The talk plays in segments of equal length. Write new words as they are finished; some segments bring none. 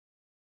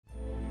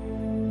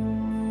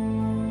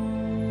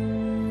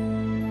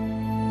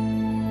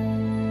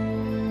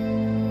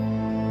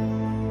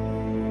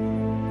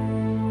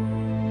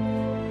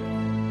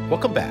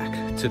Welcome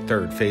back to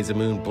Third Phase of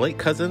Moon. Blake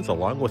Cousins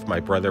along with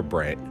my brother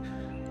Brent.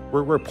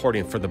 We're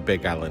reporting from the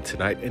Big Island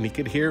tonight, and you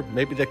could hear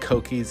maybe the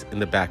coquis in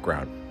the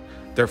background.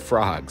 They're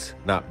frogs,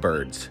 not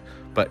birds.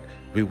 But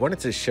we wanted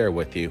to share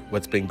with you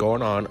what's been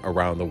going on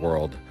around the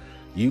world.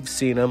 You've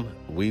seen them,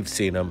 we've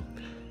seen them,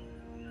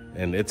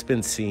 and it's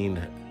been seen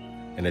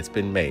and it's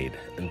been made,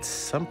 and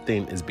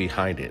something is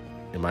behind it.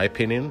 In my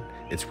opinion,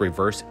 it's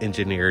reverse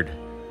engineered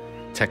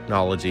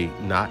technology,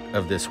 not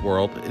of this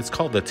world. It's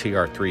called the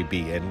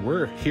TR-3B, and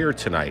we're here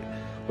tonight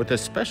with a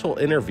special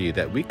interview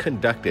that we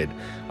conducted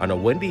on a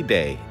windy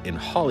day in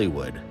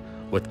Hollywood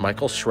with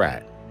Michael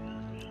Schratt,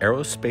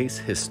 aerospace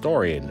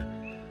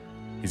historian.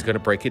 He's going to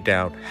break it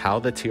down how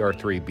the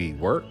TR-3B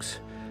works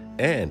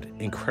and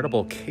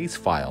incredible case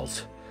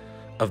files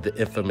of the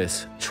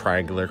infamous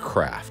triangular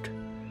craft.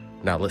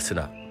 Now listen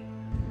up.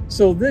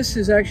 So this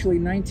is actually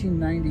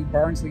 1990,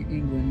 Barnsley,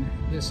 England.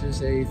 This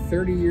is a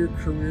 30-year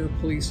career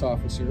police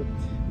officer.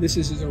 This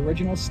is his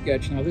original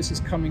sketch. Now this is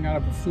coming out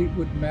of a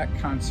Fleetwood Mac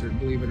concert,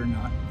 believe it or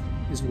not.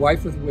 His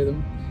wife was with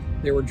him.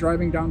 They were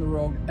driving down the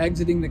road,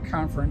 exiting the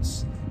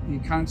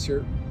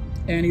concert,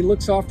 and he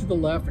looks off to the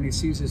left and he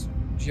sees this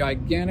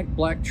gigantic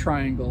black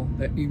triangle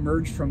that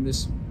emerged from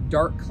this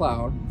dark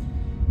cloud.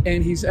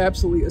 And he's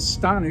absolutely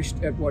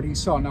astonished at what he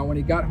saw. Now when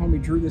he got home, he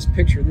drew this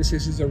picture. This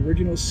is his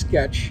original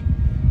sketch.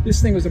 This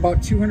thing was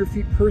about 200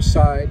 feet per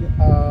side.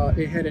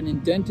 It had an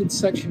indented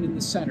section in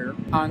the center.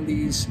 On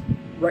these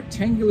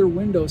rectangular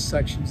window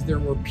sections, there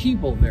were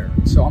people there.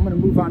 So I'm going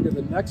to move on to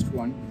the next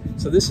one.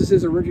 So this is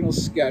his original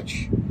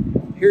sketch.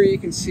 Here you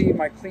can see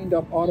my cleaned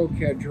up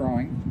AutoCAD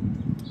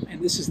drawing. And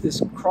this is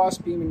this cross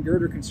beam and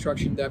girder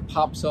construction that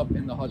pops up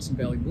in the Hudson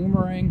Valley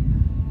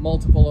Boomerang,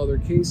 multiple other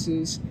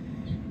cases.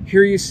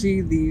 Here you see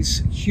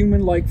these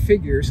human-like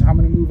figures. I'm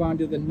going to move on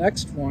to the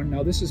next one.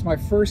 Now this is my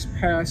first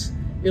pass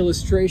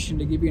illustration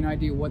to give you an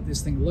idea what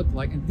this thing looked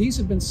like, and these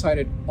have been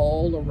sighted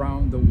all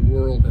around the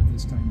world at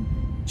this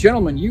time.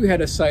 Gentlemen, you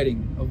had a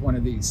sighting of one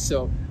of these,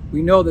 so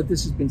we know that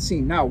this has been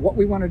seen. Now what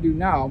we want to do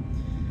now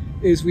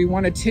is we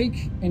want to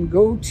take and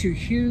go to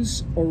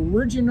his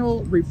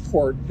original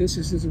report. This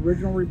is his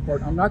original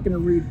report. I'm not going to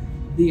read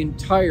the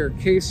entire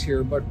case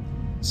here, but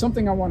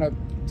something I want to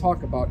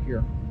talk about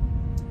here.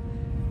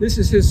 This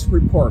is his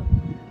report.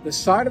 The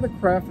side of the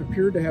craft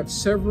appeared to have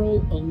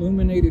several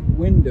illuminated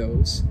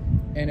windows,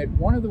 and at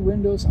one of the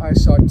windows I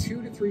saw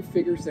 2 to 3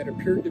 figures that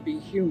appeared to be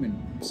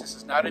human. This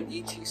is not an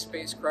ET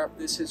spacecraft,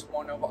 this is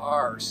one of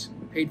ours,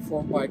 paid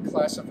for by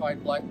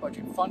classified black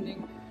budget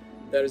funding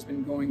that has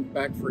been going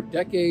back for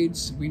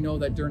decades. We know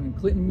that during the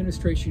Clinton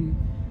administration,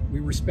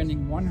 we were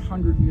spending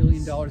 $100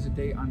 million a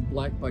day on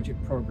black budget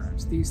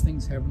programs. These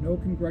things have no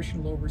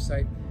congressional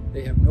oversight.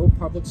 They have no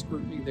public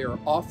scrutiny. They are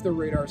off the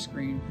radar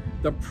screen.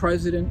 The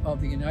President of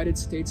the United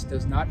States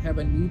does not have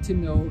a need to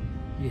know.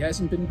 He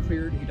hasn't been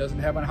cleared. He doesn't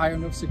have a high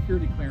enough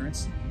security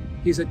clearance.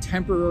 He's a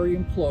temporary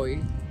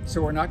employee,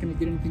 so we're not going to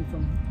get anything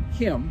from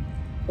him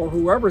or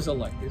whoever's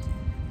elected.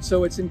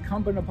 So it's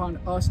incumbent upon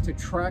us to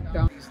track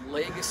down these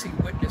legacy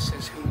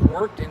witnesses who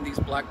worked in these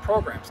black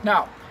programs.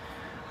 Now,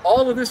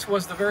 all of this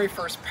was the very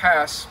first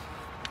pass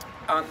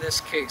on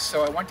this case.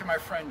 So I went to my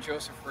friend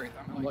Joseph Wraith.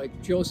 I'm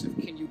like, Joseph,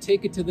 can you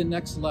take it to the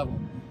next level?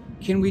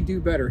 Can we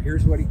do better?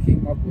 Here's what he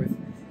came up with.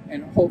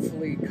 And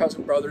hopefully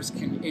Cousin Brothers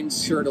can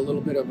insert a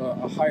little bit of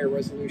a higher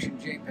resolution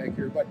JPEG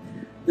here. But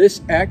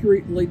this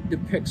accurately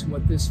depicts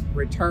what this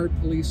retired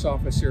police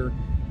officer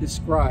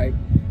described.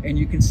 And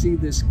you can see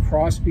this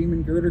cross beam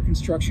and girder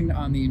construction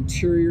on the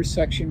interior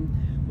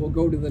section. We'll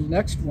go to the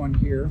next one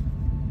here.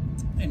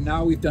 And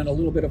now we've done a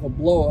little bit of a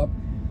blow up.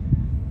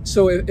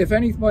 So if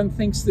anyone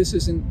thinks this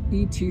is an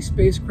ET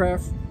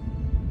spacecraft,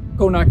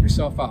 go knock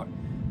yourself out.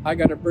 I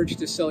got a bridge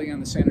to sell you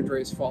on the San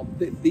Andreas Fault.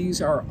 These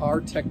are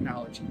our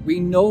technology. We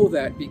know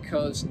that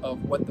because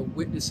of what the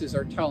witnesses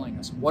are telling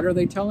us. What are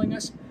they telling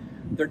us?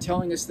 They're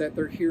telling us that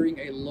they're hearing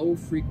a low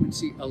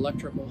frequency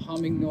electrical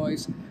humming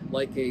noise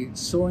like a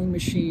sewing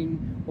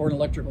machine or an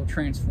electrical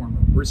transformer.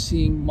 We're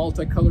seeing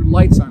multicolored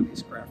lights on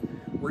these craft.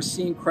 We're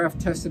seeing craft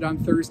tested on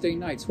Thursday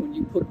nights. When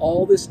you put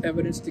all this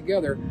evidence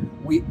together,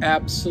 we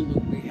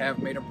absolutely have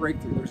made a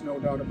breakthrough. There's no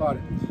doubt about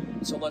it.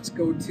 So let's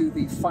go to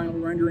the final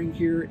rendering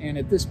here. And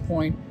at this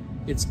point,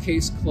 it's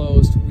case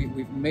closed.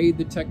 We've made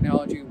the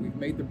technology. We've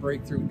made the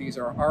breakthrough. These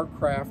are our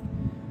craft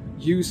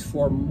used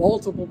for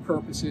multiple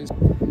purposes.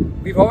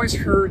 We've always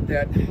heard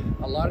that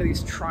a lot of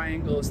these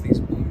triangles, these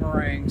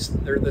boomerangs,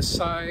 they're the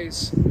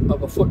size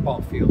of a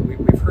football field.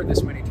 We've heard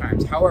this many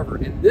times. However,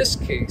 in this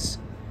case,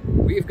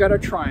 we've got a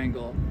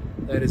triangle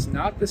that is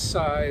not the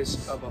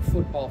size of a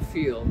football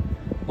field,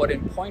 but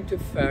in point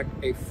of fact,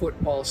 a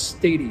football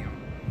stadium.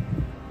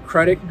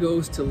 Credit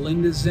goes to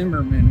Linda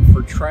Zimmerman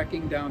for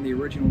tracking down the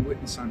original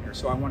witness on here,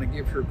 so I want to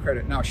give her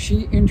credit. Now,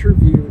 she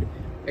interviewed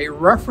a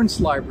reference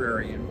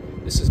librarian.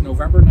 This is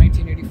November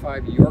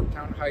 1985,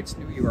 Yorktown Heights,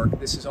 New York.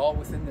 This is all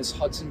within this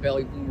Hudson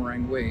Valley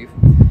Boomerang wave.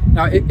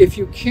 Now, if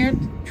you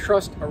can't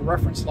trust a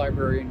reference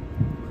librarian,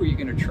 who are you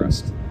going to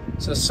trust?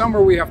 So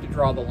somewhere we have to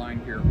draw the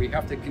line here. We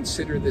have to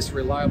consider this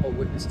reliable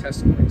witness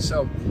testimony.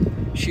 So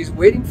she's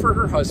waiting for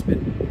her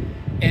husband,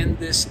 and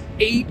this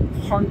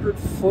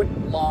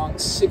 800-foot long,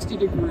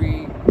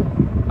 60-degree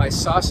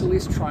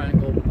isosceles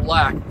triangle,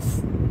 black,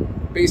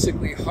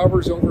 basically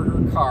hovers over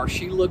her car.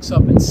 She looks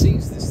up and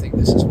sees this thing.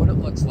 This is what it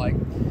looks like.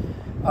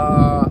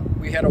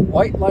 We had a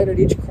white light at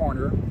each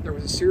corner. There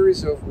was a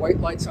series of white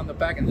lights on the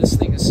back, and this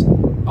thing is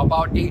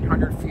about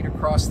 800 feet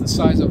across, the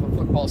size of a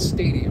football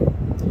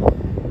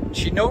stadium.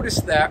 She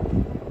noticed that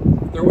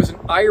there was an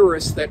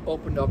iris that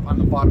opened up on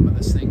the bottom of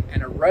this thing,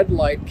 and a red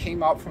light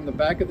came out from the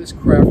back of this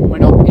craft,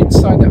 went up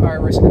inside the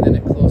iris, and then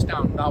it closed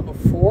down. Now,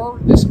 before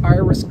this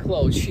iris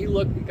closed, she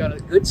got a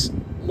good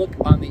look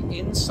on the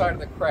inside of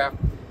the craft,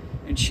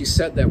 and she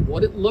said that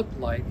what it looked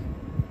like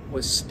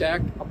was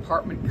stacked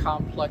apartment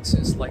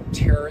complexes, like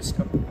terraced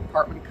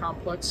apartment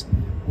complex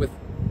with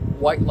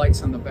white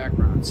lights on the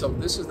background. So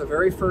this is the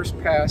very first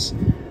pass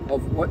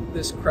of what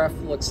this craft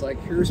looks like.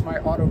 Here's my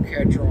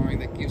AutoCAD drawing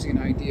that gives you an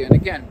idea. And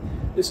again,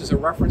 this is a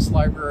reference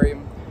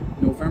librarian,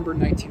 November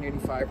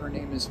 1985. Her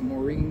name is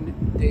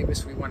Maureen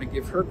Davis. We want to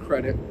give her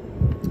credit.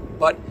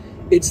 But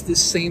it's the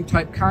same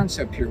type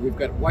concept here. We've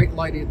got white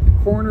light at the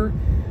corner,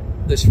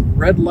 this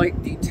red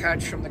light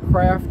detached from the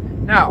craft.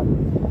 Now,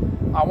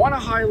 I want to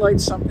highlight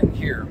something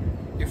here.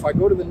 If I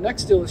go to the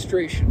next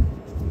illustration,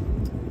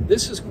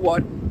 this is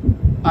what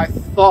I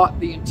thought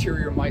the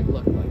interior might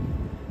look like.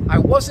 I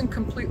wasn't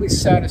completely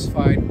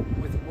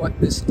satisfied with what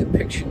this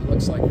depiction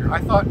looks like here. I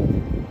thought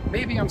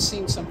maybe I'm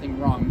seeing something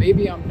wrong.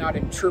 Maybe I'm not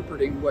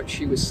interpreting what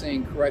she was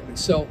saying correctly.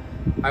 So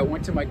I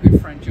went to my good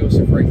friend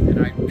Joseph Wright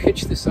and I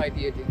pitched this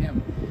idea to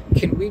him.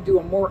 Can we do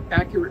a more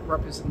accurate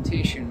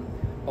representation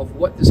of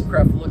what this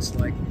craft looks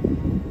like?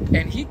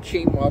 And he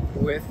came up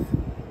with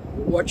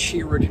what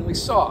she originally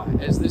saw,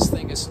 as this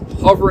thing is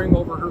hovering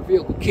over her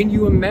vehicle. Can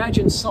you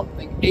imagine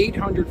something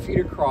 800 feet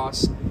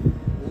across,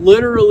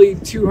 literally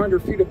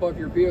 200 feet above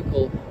your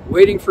vehicle,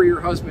 waiting for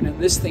your husband, and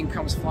this thing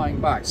comes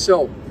flying by?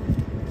 So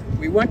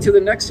we went to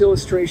the next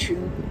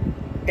illustration,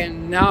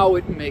 and now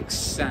it makes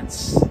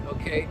sense,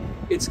 okay?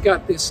 It's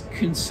got this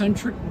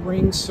concentric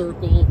ring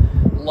circle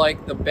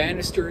like the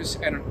banisters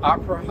at an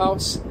opera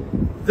house.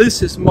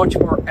 This is much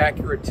more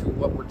accurate to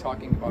what we're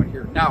talking about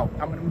here. Now,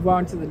 I'm going to move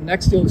on to the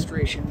next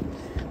illustration.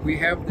 We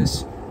have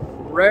this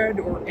red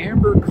or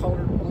amber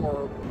colored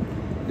orb.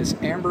 This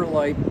amber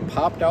light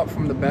popped out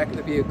from the back of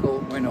the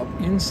vehicle, went up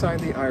inside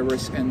the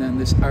iris, and then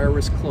this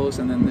iris closed,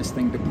 and then this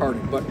thing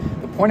departed. But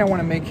the point I want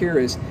to make here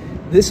is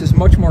this is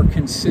much more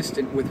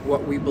consistent with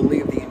what we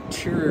believe the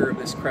interior of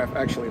this craft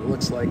actually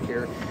looks like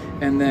here.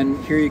 And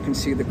then here you can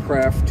see the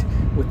craft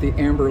with the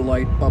amber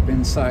light up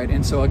inside.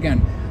 And so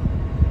again,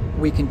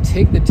 we can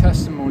take the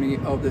testimony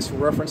of this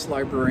reference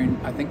librarian.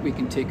 I think we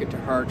can take it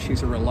to heart.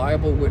 She's a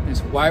reliable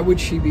witness. Why would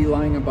she be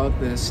lying about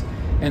this?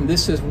 And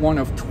this is one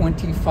of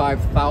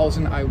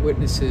 25,000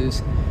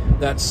 eyewitnesses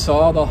that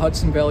saw the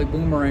Hudson Valley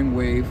boomerang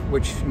wave,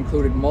 which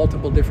included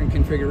multiple different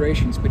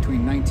configurations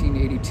between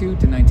 1982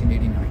 to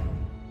 1989.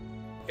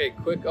 Okay,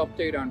 quick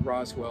update on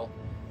Roswell.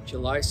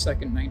 July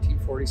 2nd,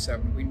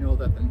 1947. We know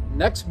that the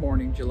next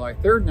morning, July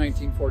 3rd,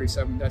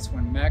 1947, that's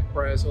when Mac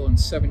Brazel and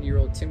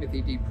 7-year-old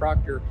Timothy D.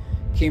 Proctor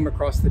came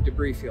across the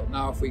debris field.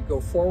 Now, if we go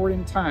forward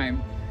in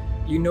time,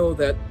 you know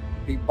that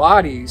the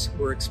bodies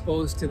were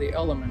exposed to the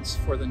elements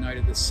for the night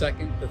of the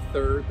 2nd, the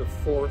 3rd, the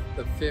 4th,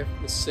 the 5th,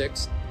 the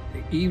 6th,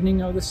 the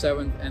evening of the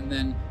 7th, and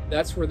then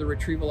that's where the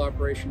retrieval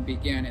operation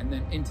began, and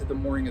then into the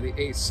morning of the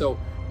 8th. So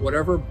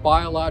whatever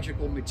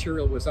biological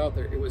material was out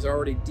there, it was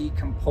already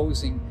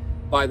decomposing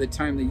by the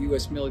time the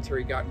U.S.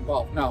 military got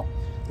involved. Now,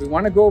 we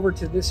want to go over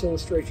to this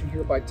illustration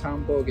here by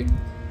Tom Bogan.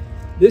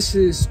 This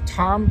is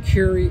Tom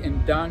Carey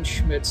and Don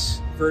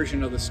Schmidt's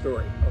version of the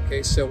story.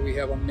 Okay, so we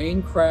have a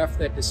main craft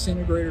that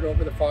disintegrated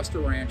over the Foster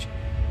Ranch.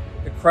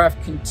 The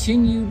craft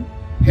continued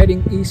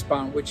heading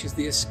eastbound, which is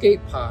the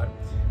escape pod,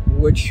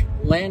 which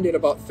landed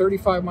about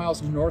 35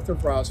 miles north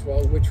of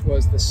Roswell, which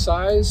was the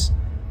size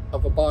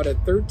of about a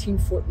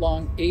 13-foot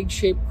long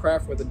egg-shaped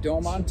craft with a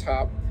dome on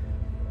top,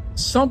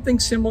 something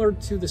similar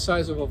to the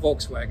size of a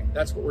Volkswagen.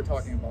 That's what we're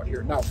talking about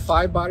here. Now,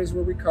 5 bodies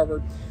were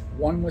recovered.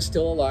 1 was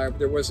still alive.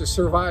 There was a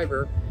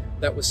survivor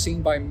that was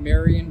seen by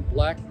Marion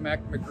Black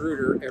Mac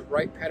Magruder at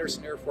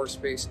Wright-Patterson Air Force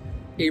Base,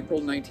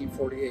 April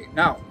 1948.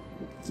 Now,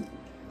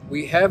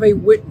 we have a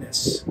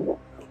witness.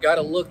 We've got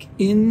to look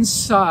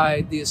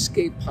inside the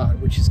escape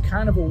pod, which is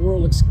kind of a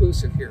world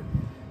exclusive here.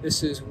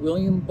 This is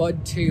William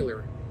Bud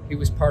Taylor. He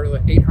was part of the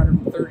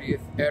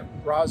 830th at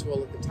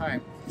Roswell at the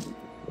time.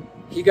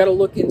 He got to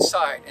look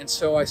inside. And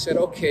so I said,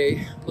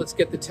 okay, let's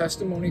get the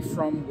testimony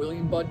from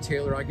William Bud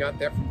Taylor. I got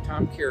that from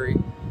Tom Carey.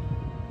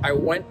 I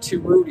went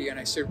to Rudy and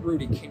I said,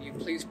 Rudy, can you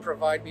please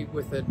provide me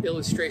with an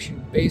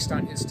illustration based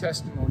on his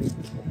testimony?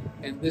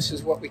 And this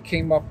is what we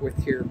came up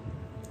with here.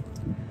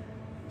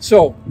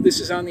 So this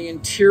is on the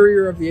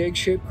interior of the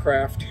egg-shaped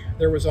craft.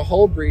 There was a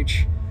hull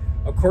breach.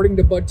 According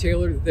to Bud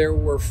Taylor, there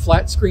were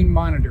flat screen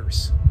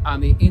monitors on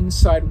the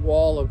inside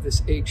wall of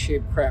this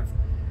egg-shaped craft.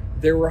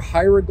 There were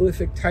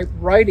hieroglyphic type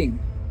writing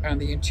on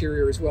the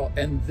interior as well.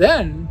 And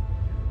then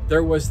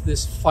there was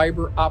this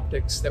fiber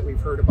optics that we've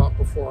heard about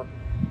before.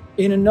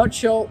 In a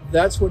nutshell,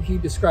 that's what he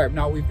described.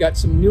 Now, we've got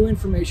some new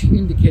information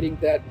indicating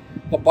that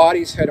the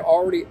bodies had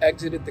already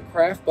exited the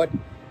craft, but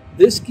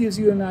this gives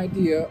you an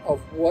idea of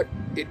what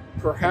it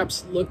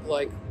perhaps looked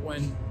like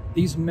when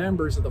these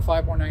members of the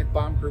 519th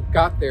Bomb Group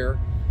got there.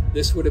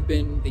 This would have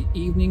been the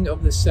evening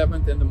of the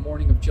 7th and the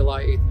morning of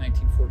July 8th,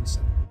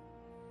 1947.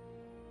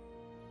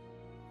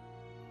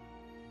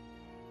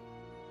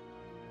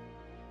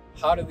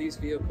 How do these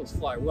vehicles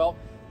fly? Well,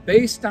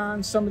 based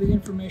on some of the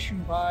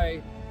information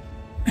by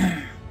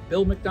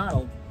Bill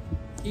McDonald,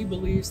 he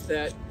believes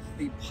that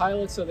the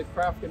pilots of the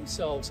craft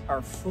themselves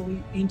are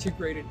fully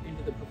integrated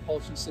into the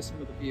propulsion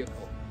system of the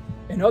vehicle.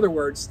 In other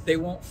words, they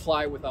won't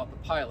fly without the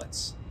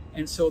pilots.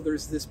 And so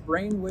there's this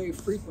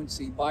brainwave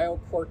frequency,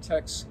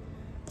 biocortex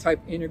type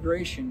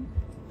integration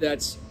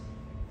that's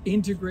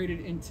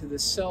integrated into the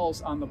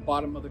cells on the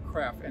bottom of the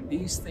craft. And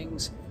these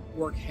things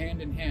work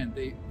hand in hand.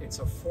 It's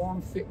a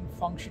form, fit, and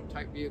function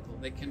type vehicle.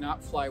 They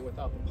cannot fly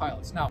without the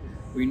pilots. Now,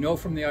 we know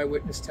from the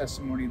eyewitness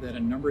testimony that a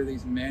number of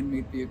these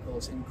man-made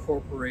vehicles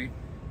incorporate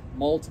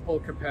multiple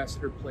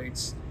capacitor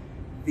plates.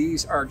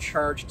 These are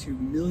charged to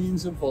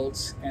millions of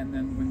volts, and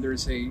then when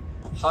there's a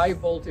high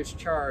voltage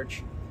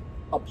charge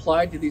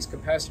applied to these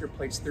capacitor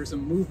plates, there's a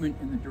movement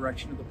in the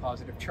direction of the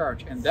positive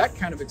charge. And that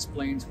kind of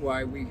explains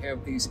why we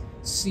have these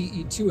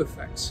CE2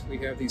 effects. We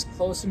have these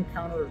close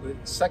encounter of the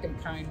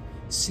second kind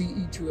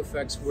CE2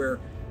 effects where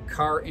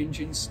car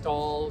engine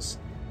stalls,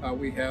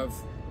 we have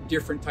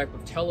different type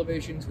of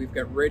televisions, we've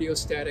got radio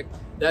static.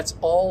 That's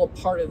all a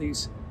part of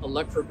these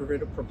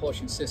electrogravitic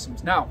propulsion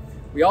systems. Now,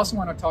 we also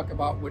want to talk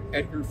about what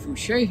Edgar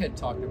Fouché had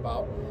talked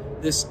about,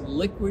 this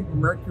liquid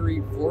mercury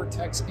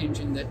vortex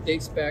engine that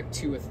dates back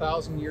to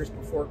 1,000 years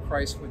before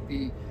Christ with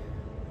the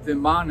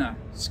Vimana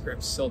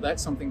scripts. So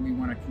that's something we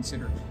want to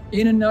consider.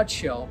 In a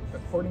nutshell,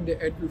 according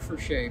to Edgar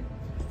Fouché,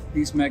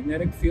 these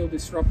magnetic field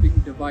disrupting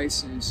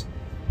devices,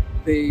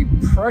 they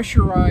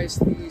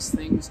pressurize these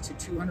things to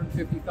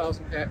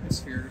 250,000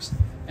 atmospheres,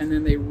 and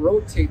then they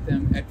rotate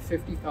them at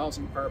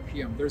 50,000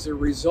 RPM. There's a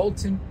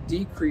resultant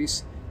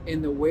decrease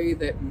in the way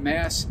that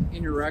mass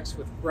interacts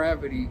with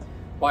gravity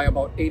by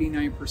about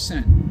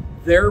 89%,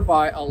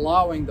 thereby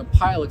allowing the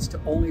pilots to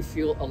only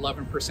feel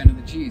 11% of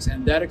the G's.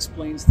 And that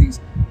explains these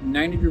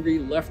 90-degree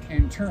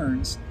left-hand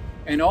turns,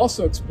 and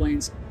also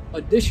explains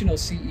additional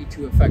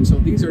CE2 effects. So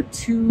these are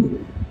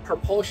two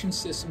propulsion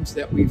systems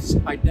that we've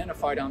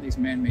identified on these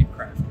man-made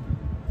craft.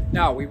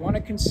 Now, we want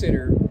to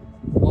consider,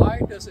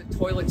 why does a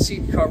toilet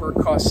seat cover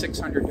cost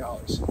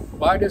 $600?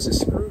 Why does a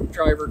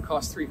screwdriver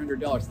cost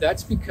 $300?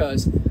 That's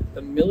because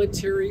the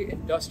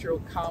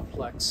military-industrial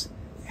complex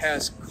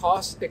has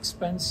cost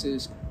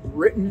expenses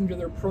written into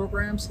their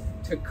programs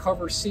to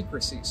cover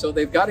secrecy. So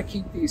they've got to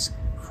keep these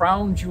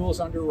crown jewels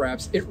under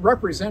wraps. It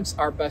represents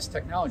our best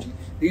technology.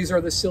 These are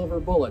the silver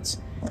bullets.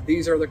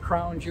 These are the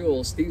crown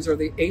jewels. These are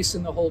the ace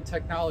in the hole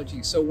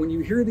technology. So when you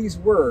hear these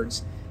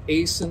words,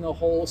 ace in the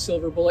hole,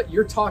 silver bullet,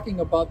 you're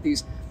talking about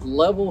these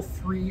level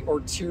 3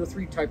 or tier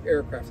 3 type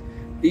aircraft.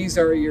 These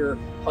are your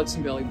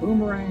Hudson Valley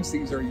Boomerangs.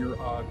 These are your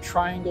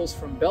triangles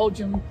from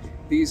Belgium.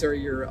 These are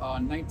your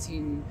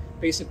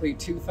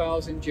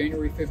 2000,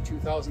 January 5th,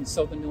 2000,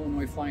 Southern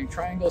Illinois Flying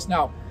Triangles.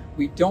 Now,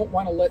 we don't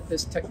want to let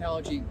this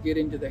technology get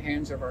into the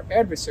hands of our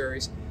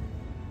adversaries,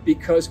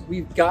 because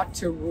we've got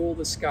to rule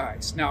the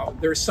skies. Now,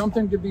 there's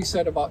something to be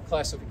said about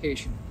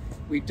classification.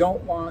 We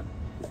don't want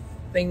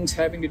things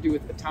having to do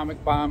with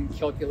atomic bomb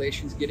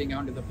calculations getting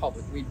onto the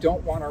public. We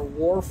don't want our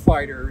war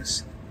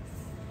fighters'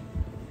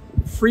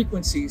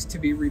 frequencies to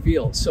be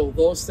revealed. So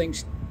those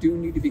things do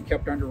need to be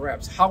kept under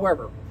wraps.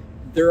 However,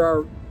 there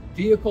are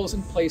vehicles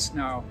in place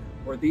now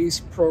where these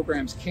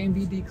programs can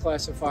be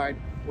declassified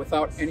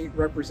without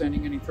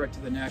representing any threat to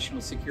the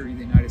national security of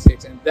the United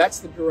States. And that's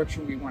the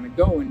direction we want to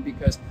go in,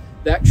 because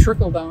that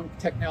trickle-down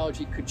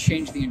technology could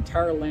change the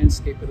entire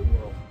landscape of the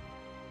world.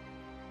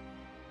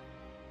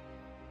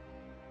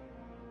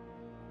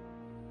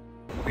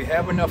 We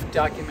have enough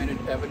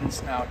documented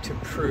evidence now to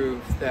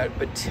prove that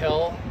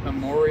Battelle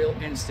Memorial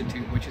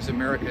Institute, which is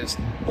America's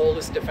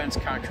oldest defense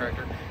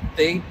contractor,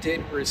 they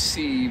did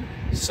receive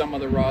some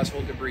of the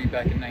Roswell debris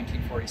back in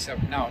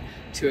 1947. Now,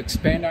 to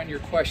expand on your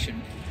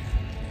question,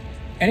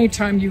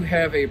 anytime you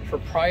have a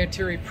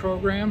proprietary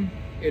program,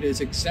 it is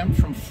exempt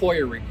from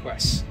FOIA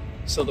requests.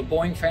 So the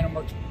Boeing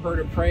Phantom Bird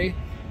of Prey,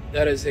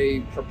 that is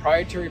a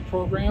proprietary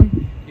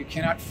program. You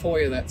cannot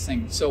FOIA that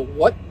thing. So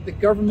what the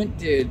government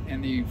did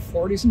in the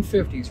 40s and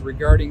 50s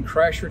regarding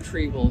crash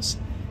retrievals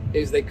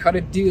is they cut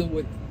a deal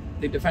with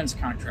the defense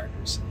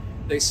contractors.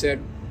 They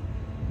said,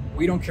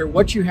 we don't care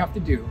what you have to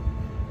do,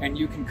 and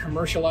you can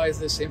commercialize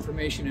this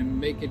information and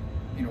make it,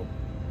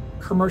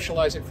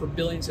 commercialize it for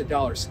billions of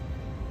dollars.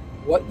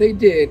 What they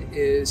did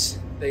is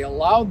they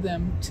allowed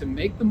them to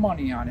make the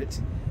money on it,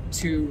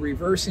 to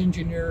reverse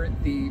engineer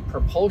the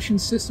propulsion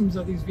systems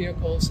of these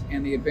vehicles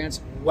and the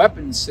advanced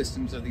weapons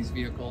systems of these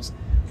vehicles,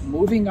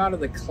 moving out of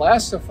the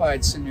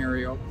classified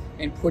scenario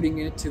and putting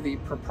it to the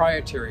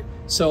proprietary.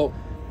 So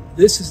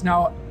this is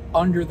now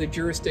under the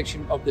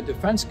jurisdiction of the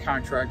defense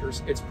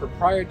contractors. It's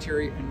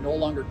proprietary and no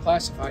longer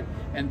classified,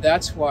 and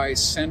that's why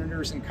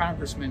senators and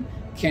congressmen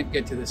can't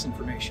get to this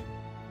information.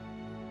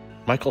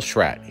 Michael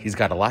Schratt, he's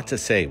got a lot to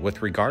say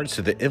with regards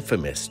to the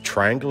infamous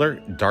triangular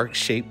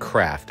dark-shaped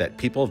craft that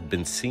people have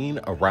been seeing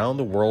around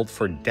the world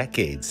for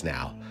decades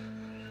now.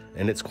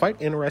 And it's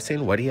quite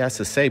interesting what he has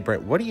to say.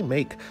 Brent, what do you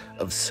make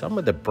of some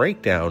of the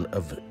breakdown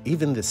of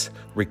even this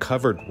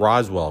recovered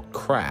Roswell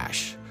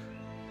crash,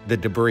 the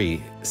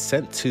debris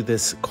sent to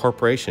this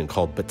corporation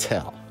called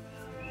Battelle?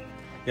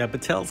 Yeah,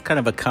 Battelle's kind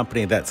of a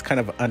company that's kind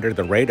of under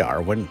the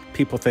radar. When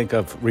people think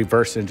of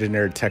reverse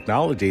engineered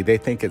technology, they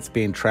think it's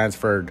being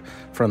transferred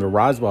from the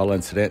Roswell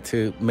incident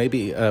to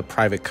maybe a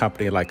private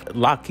company like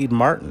Lockheed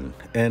Martin.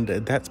 And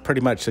that's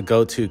pretty much the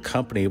go-to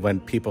company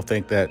when people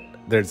think that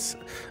there's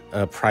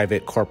a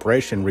private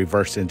corporation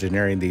reverse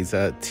engineering these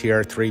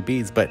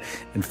TR-3Bs. But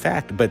in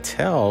fact,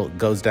 Battelle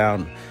goes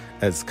down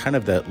as kind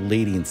of the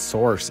leading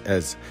source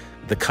as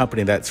the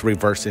company that's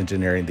reverse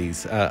engineering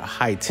these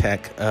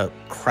high-tech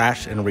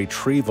crash and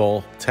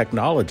retrieval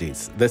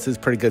technologies. This is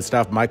pretty good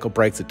stuff. Michael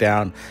breaks it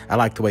down. I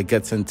like the way it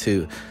gets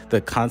into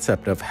the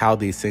concept of how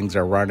these things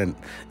are run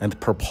and the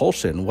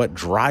propulsion, what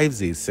drives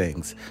these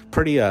things.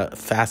 Pretty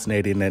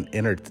fascinating and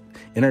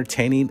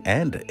entertaining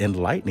and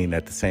enlightening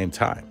at the same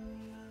time.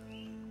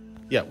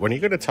 Yeah, when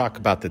you're going to talk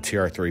about the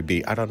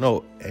TR-3B, I don't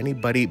know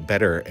anybody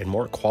better and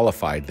more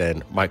qualified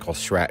than Michael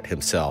Schratt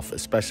himself,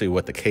 especially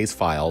with the case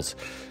files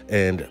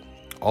and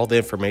all the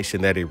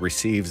information that he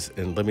receives.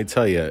 And let me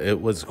tell you,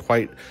 it was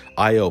quite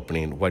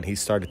eye-opening when he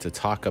started to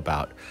talk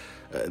about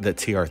the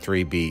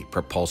TR-3B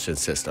propulsion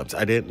systems.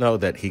 I didn't know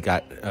that he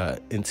got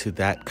into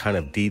that kind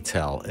of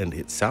detail, and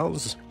it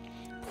sounds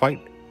quite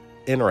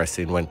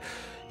interesting when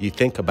you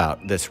think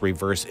about this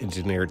reverse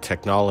engineered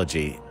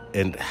technology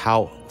and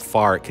how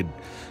far it could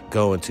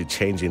go into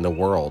changing the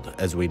world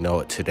as we know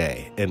it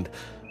today. And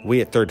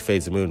we at Third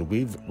Phase of Moon,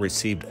 we've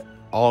received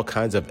all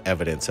kinds of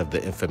evidence of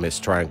the infamous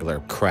triangular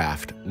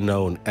craft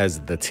known as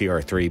the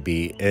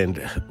TR-3B. And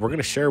we're going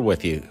to share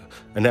with you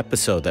an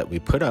episode that we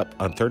put up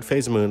on Third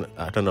Phase of Moon,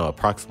 I don't know,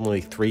 approximately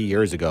 3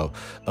 years ago,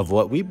 of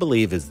what we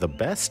believe is the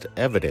best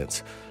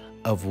evidence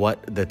of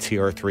what the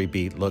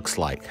TR-3B looks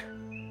like.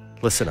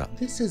 Listen up.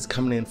 This is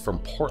coming in from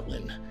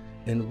Portland,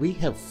 and we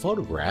have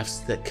photographs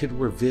that could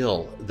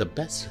reveal the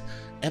best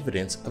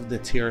evidence of the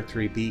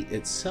TR-3B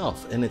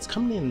itself. And it's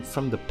coming in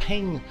from the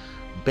Peng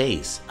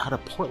base out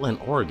of Portland,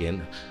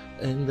 Oregon,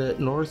 in the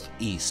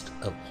northeast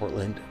of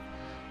Portland,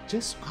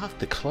 just off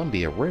the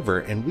Columbia River.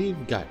 And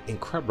we've got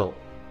incredible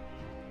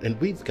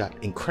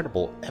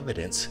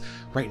evidence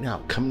right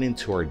now coming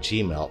into our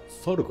Gmail,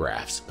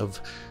 photographs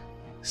of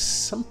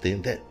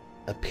something that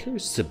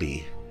appears to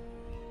be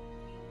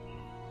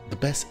the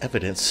best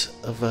evidence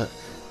of a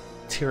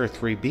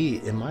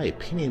TR-3B, in my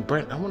opinion.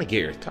 Brent, I want to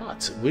get your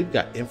thoughts. We've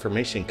got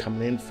information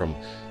coming in from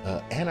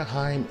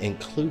Anaheim,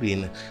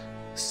 including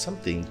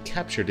something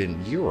captured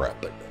in Europe.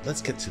 But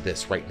let's get to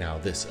this right now,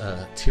 this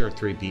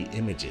TR-3B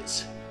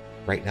images.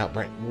 Right now,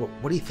 Brent,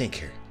 what do you think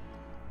here?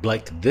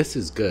 Blake, this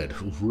is good,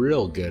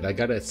 real good. I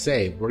gotta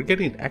say, we're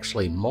getting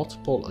actually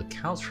multiple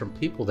accounts from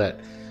people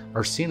that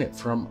are seeing it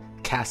from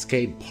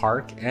Cascade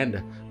Park,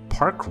 and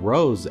Park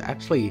Rose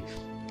actually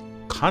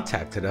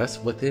contacted us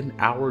within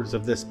hours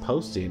of this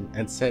posting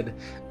and said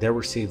they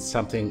were seeing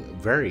something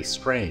very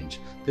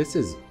strange. This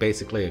is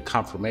basically a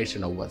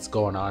confirmation of what's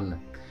going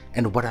on.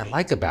 And what I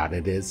like about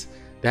it is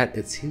that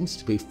it seems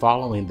to be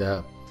following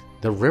the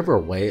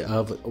riverway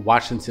of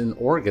Washington,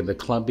 Oregon, the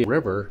Columbia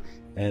River,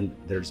 and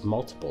there's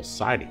multiple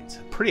sightings.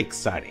 Pretty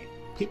exciting.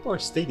 People are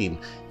stating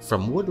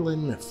from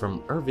Woodland,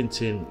 from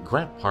Irvington,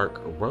 Grant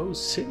Park,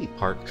 Rose City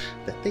Park,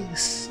 that they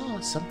saw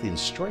something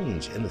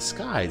strange in the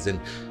skies, and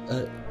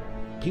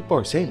people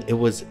are saying it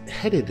was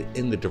headed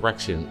in the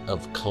direction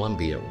of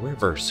Columbia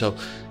River. So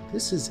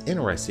this is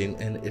interesting,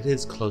 and it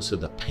is close to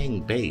the Peng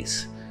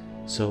base.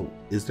 So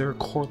is there a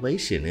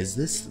correlation? Is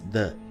this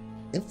the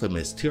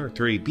infamous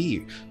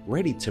TR-3B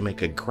ready to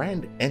make a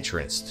grand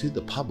entrance to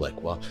the public?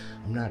 Well,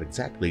 I'm not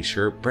exactly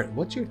sure. Brent,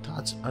 what's your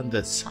thoughts on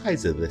the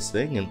size of this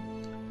thing, and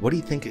what do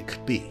you think it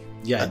could be?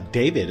 Yeah,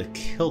 David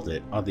killed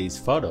it on these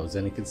photos,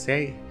 and he can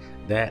say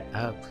that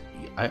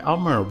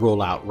I'm going to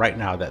rule out right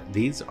now that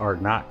these are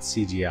not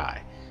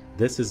CGI.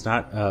 This is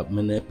not a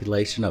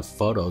manipulation of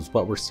photos.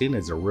 What we're seeing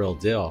is a real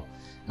deal.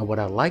 And what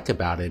I like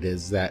about it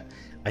is that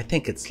I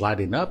think it's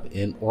lighting up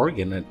in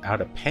Oregon and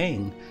out of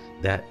Peng,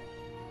 that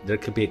there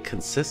could be a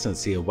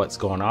consistency of what's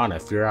going on.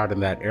 If you're out in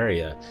that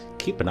area,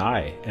 keep an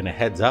eye and a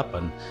heads up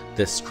on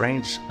this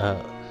strange,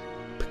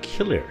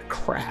 peculiar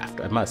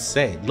craft, I must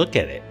say. Look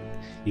at it.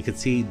 You can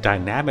see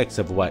dynamics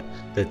of what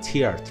the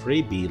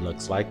TR-3B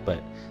looks like,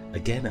 but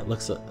again, it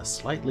looks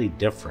slightly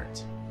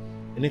different.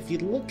 And if you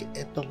look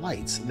at the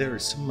lights, there are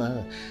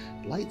some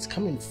lights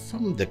coming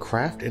from the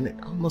craft, and it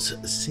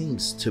almost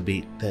seems to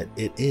be that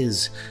it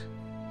is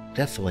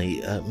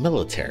definitely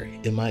military,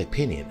 in my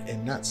opinion,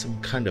 and not some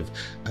kind of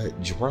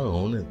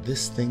drone.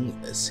 This thing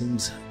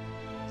seems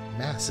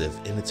massive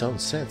in its own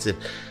sense. And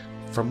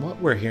from what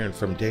we're hearing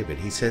from David,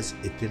 he says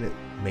it didn't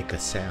make a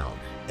sound.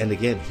 And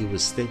again, he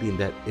was stating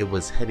that it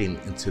was heading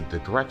into the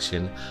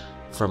direction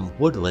from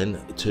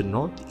Woodland to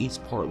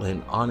northeast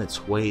Portland on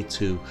its way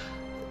to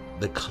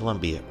the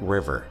Columbia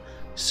River.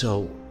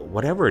 So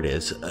whatever it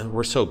is,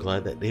 we're so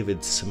glad that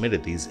David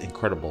submitted these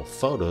incredible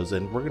photos,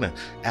 and we're going to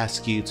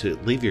ask you to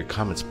leave your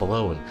comments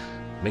below and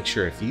make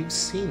sure if you've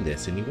seen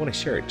this and you want to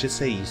share it, just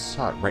say you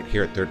saw it right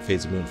here at Third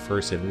Phase of Moon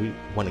first. And we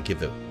want to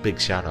give a big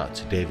shout out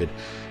to David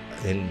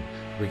in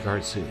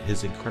regards to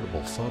his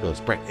incredible photos.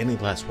 Brett, any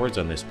last words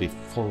on this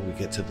before we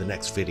get to the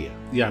next video?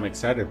 Yeah, I'm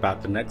excited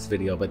about the next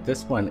video, but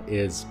this one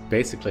is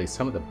basically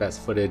some of the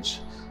best footage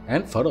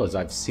and photos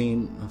I've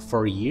seen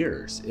for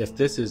years. If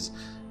this is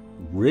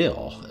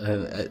real,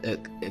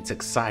 it's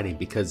exciting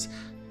because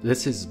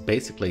this is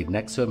basically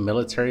next to a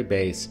military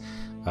base,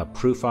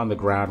 proof on the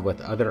ground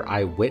with other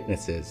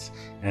eyewitnesses,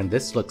 and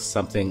this looks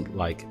something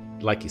like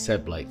you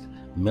said, Blake,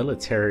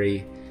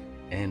 military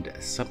and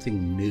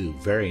something new,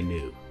 very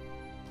new.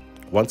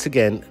 Once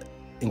again,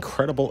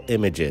 incredible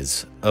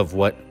images of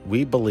what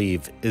we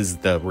believe is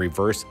the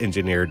reverse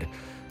engineered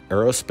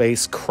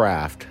aerospace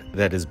craft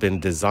that has been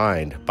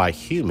designed by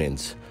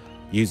humans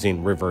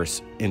using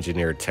reverse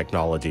engineered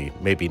technology,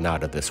 maybe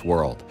not of this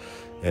world.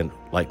 And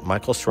like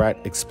Michael Schratt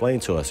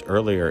explained to us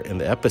earlier in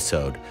the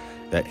episode,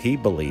 that he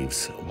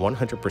believes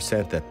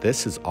 100% that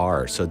this is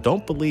ours. So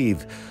don't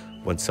believe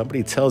when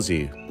somebody tells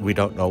you we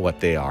don't know what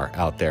they are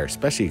out there,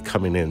 especially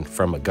coming in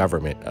from a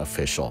government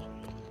official.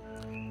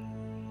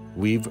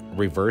 We've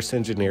reverse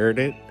engineered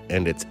it,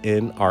 and it's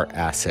in our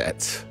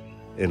assets,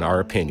 in our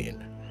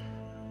opinion.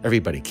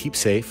 Everybody, keep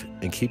safe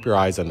and keep your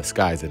eyes on the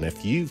skies. And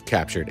if you've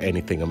captured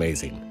anything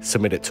amazing,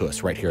 submit it to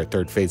us right here at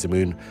Third Phase of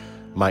Moon.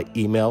 My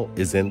email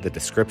is in the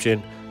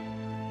description.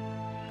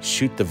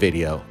 Shoot the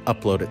video,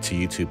 upload it to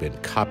YouTube,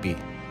 and copy,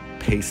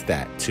 paste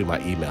that to my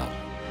email.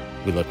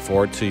 We look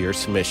forward to your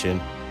submission.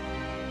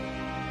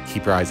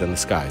 Keep your eyes on the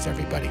skies,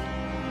 everybody.